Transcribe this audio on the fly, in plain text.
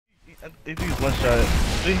They do one shot.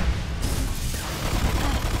 See?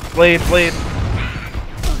 Blade.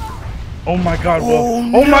 Oh my god,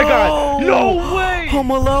 Will. Oh my god! No way!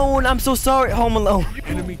 Home Alone, I'm so sorry, Home Alone.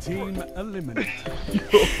 Enemy team eliminated.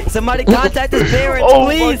 Somebody contact his parents,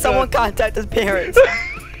 please. Someone contact his parents.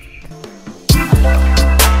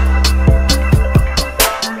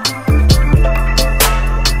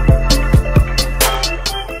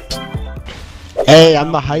 Hey,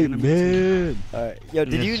 I'm the hype man. Yo,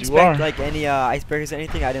 did you inspect like any icebergs or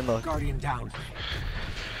anything? I didn't look. Guardian down.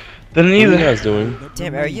 Didn't either. What are you guys doing?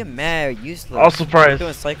 Damn, are you mad or useless? All surprised. I'm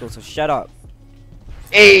doing cycles, so shut up.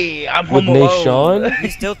 Hey, I'm With home alone. Sean? You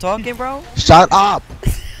still talking, bro? Shut up.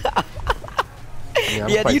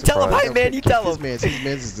 Yeah, you tell him, hype man. You tell him. Whose man's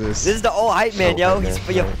is this? This is the old hype man, yo. Okay, He's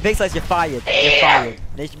man. your big size. You're fired. You're fired.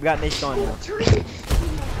 We got Nation on now.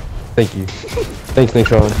 Thank you. Thanks,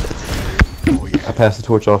 Nation. I pass the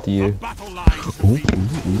torch off to you.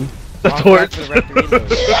 The torch.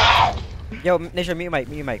 Yo, Nation, mute your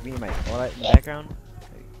mic. All right, in the background.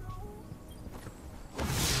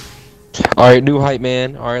 Alright, new hype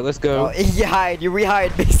man. Alright, let's go. Oh, you hired. You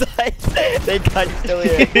rehired big size. Thank God you're still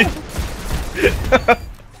here.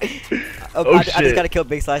 I just gotta kill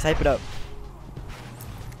big size. Hype it up.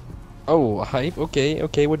 Oh, hype? Okay.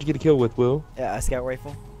 What'd you get a kill with, Will? Yeah, a scout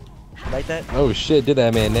rifle. You like that? Oh shit, did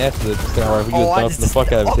that man nasty the scout rifle. You was bouncing the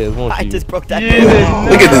fuck out of his head, won't you? I just broke that. Yeah,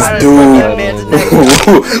 Look at this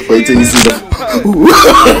dude. Wait till you see the.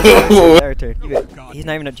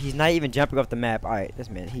 He's not even jumping off the map. All right, this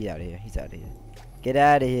man, he's out of here. Get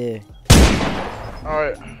out of here. All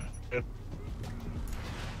right.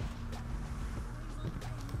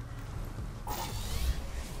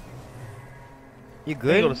 You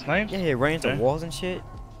good? Go to snipes? Yeah, running into walls and shit.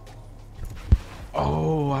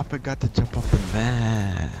 Oh, I forgot to jump off the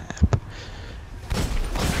map.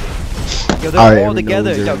 Yo, they're all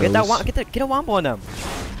together. Yo, get a wombo on them.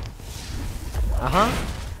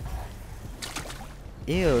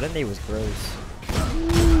 Ew, that name was gross.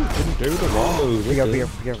 Here we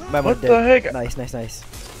go. What the heck? Nice.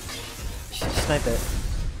 Snipe that.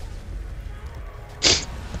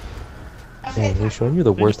 Damn, Nation, you're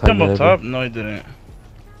the worst hype Come man up ever. top? No, he didn't.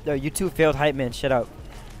 Yo, you two failed hype man. Shut up.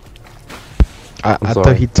 I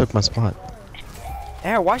thought he took my spot.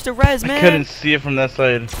 Aaron, watch the res, man. I couldn't see it from that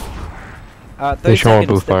side. 30 They show on seconds.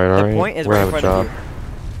 blue fire, The alright? point is We're right in out of front of job. you.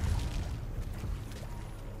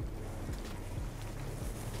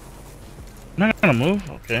 Not gonna move?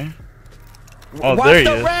 Okay. Oh, Watch there he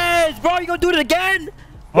the is. res, bro. You gonna do it again?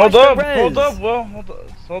 Hold Watch up, the res. hold up, Will.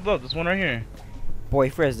 Hold up. This one right here. Boy,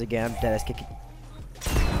 Frizz again. I'm dead ass kicking.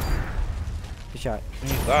 Good shot. He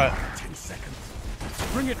thought. 10 seconds.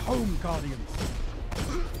 Bring it home, Guardians.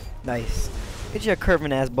 Nice. Get your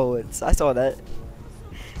curving ass bullets. I saw that.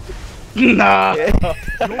 Nah. You're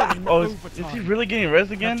in Oh, is overtime. he really getting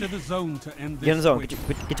res again? Capture the zone to end this Get in the zone. wait.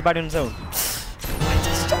 Get your body in the zone.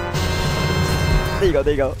 There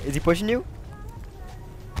you go. Is he pushing you?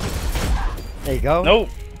 There you go. Nope.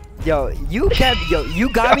 Yo, you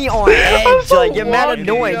got me on edge. Like, you're mad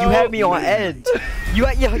annoying. You had me on edge. You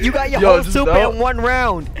got your whole just super don't. in one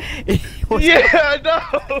round. Yeah, I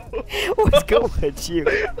know. What's good with you?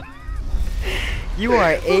 You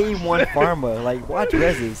are A1 farmer. Like, watch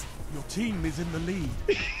reses. Your team is in the lead.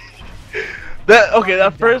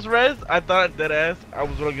 That first res, I thought that ass. I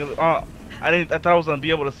was gonna give it. I thought I was gonna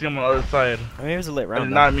be able to see him on the other side. I mean, it was a lit I round.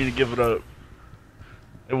 did not mean to give it up.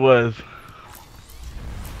 It was.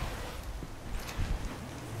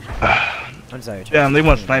 I'm sorry. Damn, they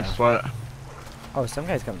want snipe spot. Oh, some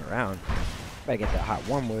guy's coming around. Better get that hot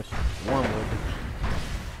wormwood.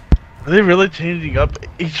 Are they really changing up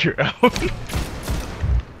each round?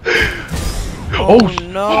 Oh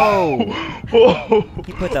no! Oh,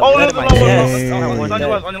 He put the lead in my chest. I want on your that.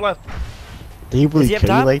 left, on your left. Did he really Is he up kill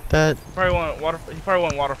you top? like that? He probably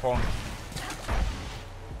won waterfall.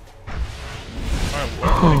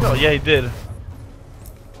 Alright, oh yeah, he did.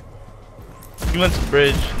 He went to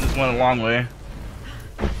bridge and just went a long way.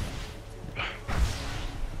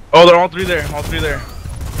 Oh, they're all three there.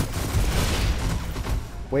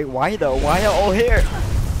 Wait, why though? Why are all here?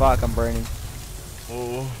 Fuck, I'm burning.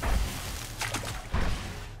 Oh.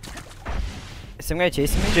 Is some guy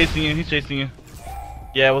chasing me? He's chasing you.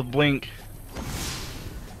 Yeah, with Blink.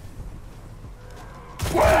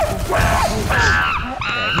 Yeah,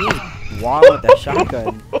 he's wild with that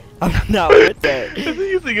shotgun. I'm not with that. Is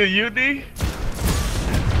he using a UD?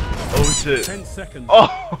 Oh shit. 10 seconds.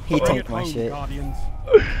 Oh! He Bring tanked it my home, shit. Guardians.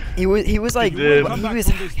 He was like, did. he was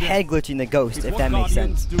head glitching the ghost, It's if what that makes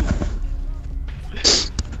Guardians sense.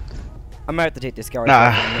 do. I'm gonna have to take this guy. Nah,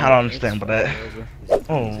 I don't understand about that.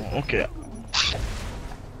 Oh, okay.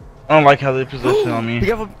 I don't like how they position on me. Be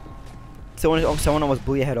careful. Someone almost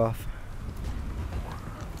blew your head off.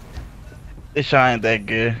 This shot ain't that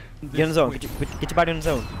good. Get in the zone. Get your body in the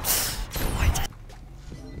zone. What?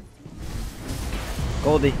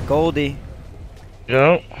 Goldie.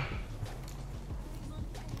 Yo.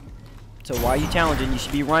 So why are you challenging? You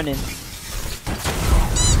should be running.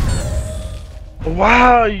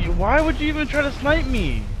 Wow, why would you even try to snipe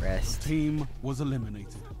me? Rest. Team was eliminated.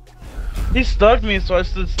 He stuck me, so I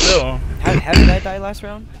stood still. How did I die last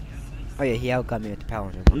round? Oh yeah, he outgot me with the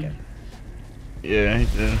palindrome. Okay. Yeah, he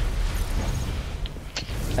did.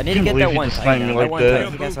 I need to get that one time. Me That like one that.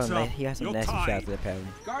 time. He got some nasty shots with that pally.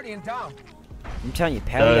 Guardian down. I'm telling you,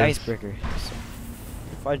 pally Does. icebreaker. So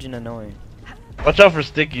fudging annoying. Watch out for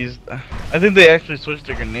stickies. I think they actually switched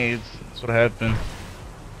to grenades. That's what happened.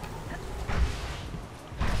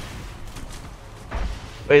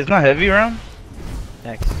 Wait, it's not heavy round?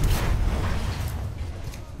 Next.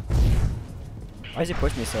 Why does he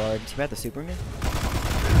push me so hard? Is he about the Superman?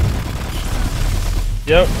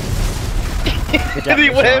 Yep. Good job, He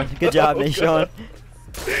Sean. went. Good job, Oh, Sean.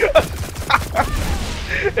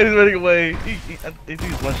 And he's running away. I think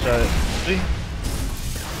he's one shot. See?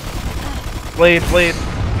 Blade.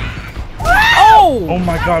 Oh! Oh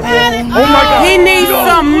my god, bro. Oh my god. He needs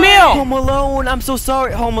some milk. Home Alone. I'm so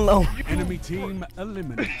sorry. Home Alone. Enemy team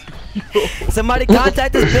eliminated. Somebody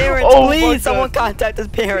contact his parents, Oh my please. Someone God. contact his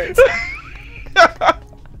parents.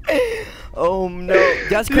 Oh no,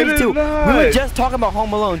 that's You crazy did too. We not. were just talking about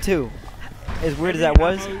Home Alone too. As weird as that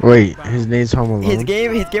was, Wait, his name's Home Alone. his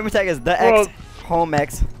gamer tag is the Bro. X Home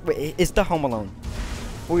X. Wait, it's the Home Alone.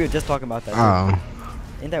 We were just talking about that. Oh.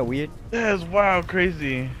 Ain't that weird? That is wild,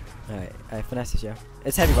 crazy. Alright, finesse this, yeah.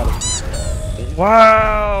 It's heavy, brother.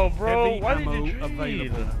 Wow, bro. Heavy Why did ammo you trade?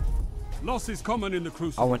 available. Loss is common in the I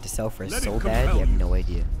crucible. want to sell first Let it so compel bad, you have you. no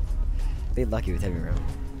idea. They lucky with heavy round.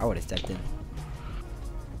 I would have stepped in.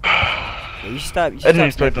 Yeah, you should stop. You should I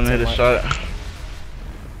didn't stop expect him to hit a sniping so shot.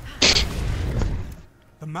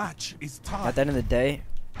 The match is much. At tied. the end of the day,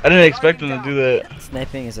 I didn't expect him to do that.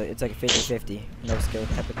 sniping is it's like a 50-50. No skill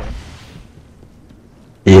type of thing.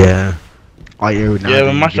 Yeah. All you would Yeah,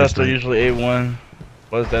 but my do is shots are like- usually 8-1.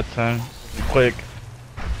 Was that time? Quick.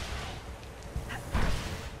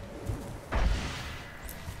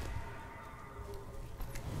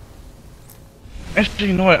 Actually,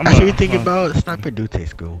 you know what? Actually, you think about sniper do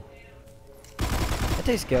taste good. It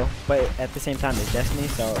takes skill, but at the same time, it's destiny.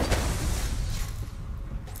 So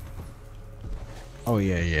Oh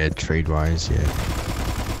yeah, trade wise, yeah.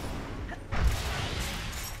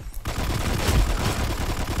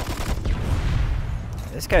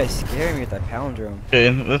 this guy's scaring me with that palindrome. Okay,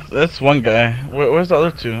 that's one guy. Where's the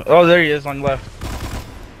other two? Oh, there he is on left.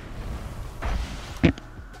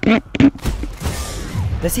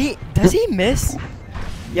 Does he miss?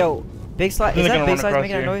 Yo, big slide. He's Is that gonna big run slide across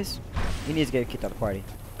making that here. noise? He needs to get kicked out of the party.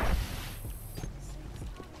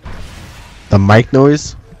 The mic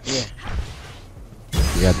noise? Yeah.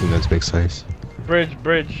 Yeah, I think that's big size.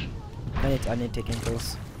 Bridge. I need to take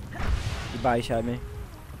impulse. You body shot me.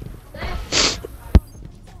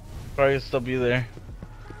 Probably still be there.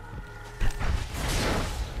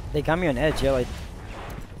 They got me on edge, yeah. Like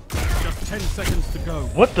Just 10 seconds to go.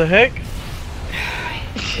 What the heck?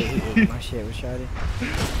 my shit was shotty.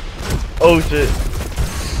 Oh shit.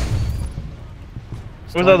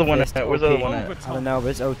 Where's the other Storm one fist, at? Where's the other OP. one I at? don't know, but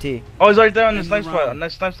it's OT. Oh, he's right there on the In snipe the spot. On round.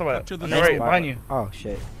 that snipe spot. Capture the On the next right, spot. behind you. Oh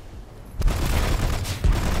shit.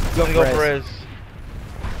 Go Perez. Perez.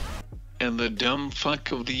 And the dumb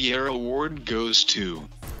fuck of the year award goes to.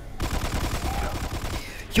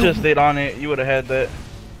 Just stayed on it. You would have had that.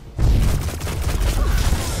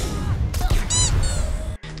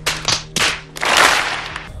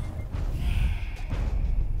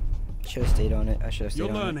 Should have stayed on it. I should have stayed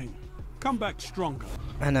You're on it. learning. Come back stronger.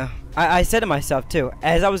 I know. I said to myself too.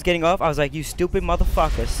 As I was getting off, I was like, "You stupid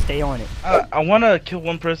motherfucker, stay on it." I want to kill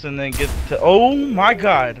one person and then get to. Oh my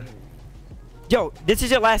god. Yo, this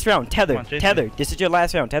is your last round. Tether. Come on, chase Tether. me. This is your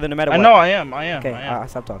last round. Tether no matter I what. know. I am. Okay, I am.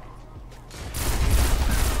 stop talking.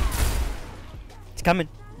 It's coming.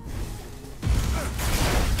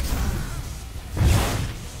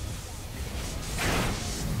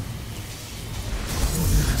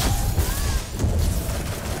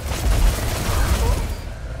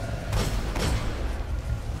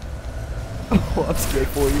 Oh, I'm scared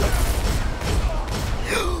for you.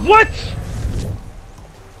 What?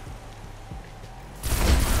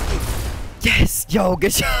 Yes! Yo,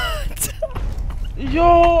 good shot!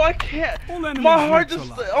 Yo, I can't. All enemies My heart just.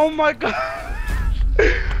 neutralized. Oh my god.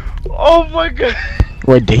 Oh my god.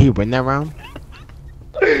 Wait, did he win that round?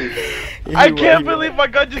 I can't believe my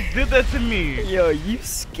guy just did that to me. Yo, you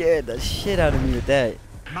scared the shit out of me with that.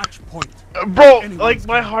 Match point. Bro, like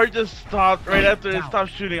my heart just stopped right after it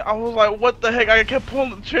stopped shooting. I was like, what the heck? I kept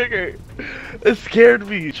pulling the trigger. It scared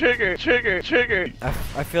me. Trigger.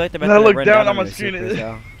 I feel like they're And about I to look run down on on my the screen. supers,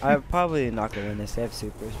 though. I'm probably not gonna win this. They have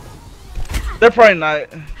supers. They're probably not.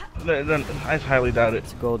 I highly doubt it.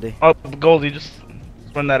 It's Goldie. Oh, Goldie, just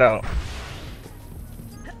run that out.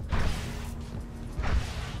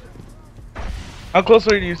 How close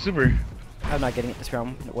are you to your super? I'm not getting it this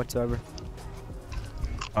round whatsoever.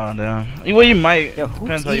 Oh damn. Well, you might. Yo, who's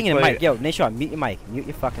Depends how eating you a play mic? it. Yo, Nation, mute your mic. Mute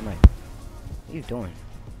your fucking mic. What are you doing?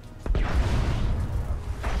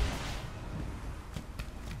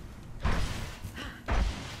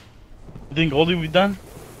 You think Goldie will be done?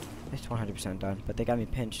 It's 100% done, but they got me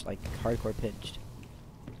pinched, like hardcore pinched.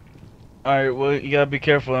 Alright, well, you gotta be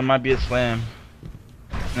careful. It might be a slam.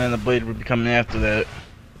 And then the blade will be coming after that.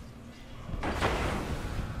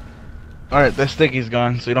 Alright, that sticky's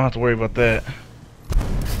gone, so you don't have to worry about that.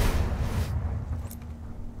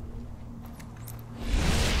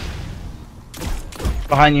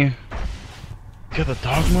 Behind you. Get the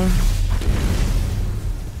dogma.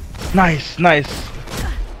 Nice.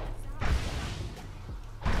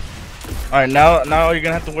 Alright, now all you're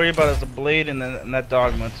gonna have to worry about is the blade and that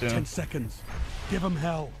dogma too. 10 seconds. Give him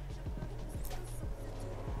hell.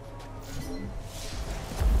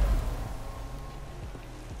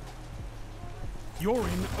 You're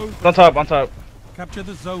in over. On top. Capture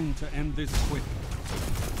the zone to end this quick.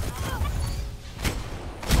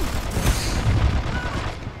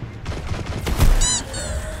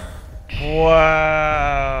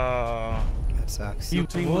 Wow. That sucks. You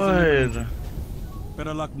team was eliminated. would.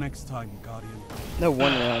 Better luck next time, Guardian. That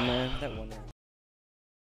one round, man. That one round.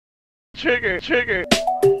 Trigger.